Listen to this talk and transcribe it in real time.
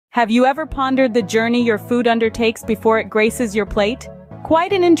Have you ever pondered the journey your food undertakes before it graces your plate?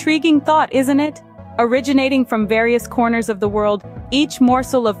 Quite an intriguing thought, isn't it? Originating from various corners of the world, each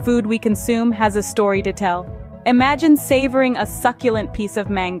morsel of food we consume has a story to tell. Imagine savoring a succulent piece of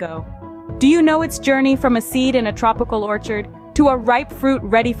mango. Do you know its journey from a seed in a tropical orchard, to a ripe fruit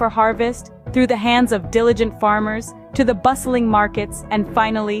ready for harvest, through the hands of diligent farmers, to the bustling markets, and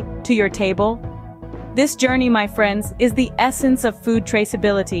finally, to your table? This journey, my friends, is the essence of food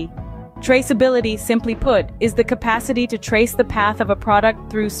traceability. Traceability, simply put, is the capacity to trace the path of a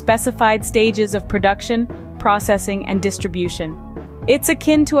product through specified stages of production, processing, and distribution. It's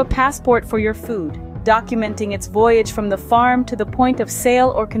akin to a passport for your food, documenting its voyage from the farm to the point of sale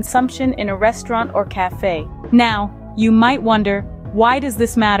or consumption in a restaurant or cafe. Now, you might wonder, why does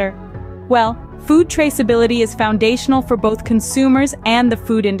this matter? Well, food traceability is foundational for both consumers and the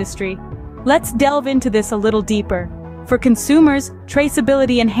food industry. Let's delve into this a little deeper. For consumers,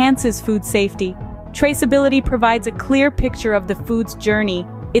 traceability enhances food safety. Traceability provides a clear picture of the food's journey.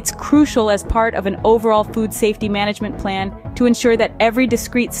 It's crucial as part of an overall food safety management plan to ensure that every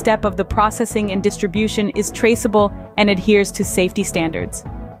discrete step of the processing and distribution is traceable and adheres to safety standards.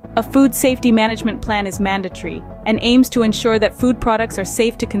 A food safety management plan is mandatory and aims to ensure that food products are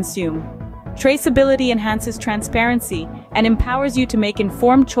safe to consume. Traceability enhances transparency and empowers you to make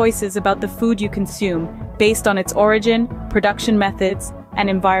informed choices about the food you consume based on its origin, production methods, and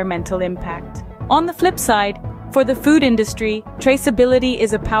environmental impact. On the flip side, for the food industry, traceability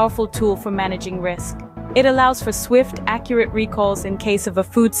is a powerful tool for managing risk. It allows for swift, accurate recalls in case of a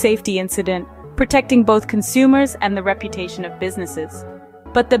food safety incident, protecting both consumers and the reputation of businesses.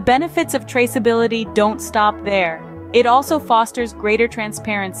 But the benefits of traceability don't stop there. It also fosters greater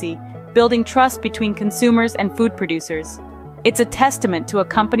transparency, building trust between consumers and food producers. It's a testament to a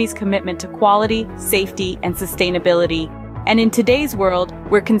company's commitment to quality, safety, and sustainability. And in today's world,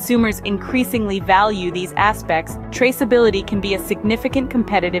 where consumers increasingly value these aspects, traceability can be a significant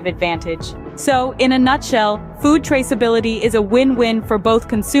competitive advantage. So, in a nutshell, food traceability is a win-win for both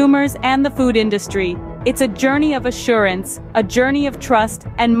consumers and the food industry. It's a journey of assurance, a journey of trust,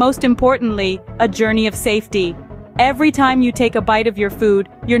 and most importantly, a journey of safety. Every time you take a bite of your food,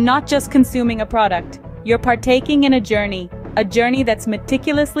 you're not just consuming a product. You're partaking in a journey that's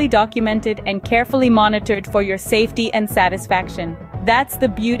meticulously documented and carefully monitored for your safety and satisfaction. That's the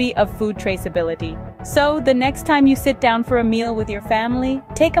beauty of food traceability. So, the next time you sit down for a meal with your family,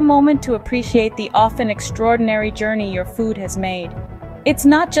 take a moment to appreciate the often extraordinary journey your food has made. It's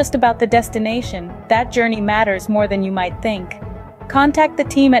not just about the destination. That journey matters more than you might think. Contact the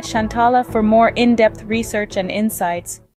team at Shantala for more in-depth research and insights.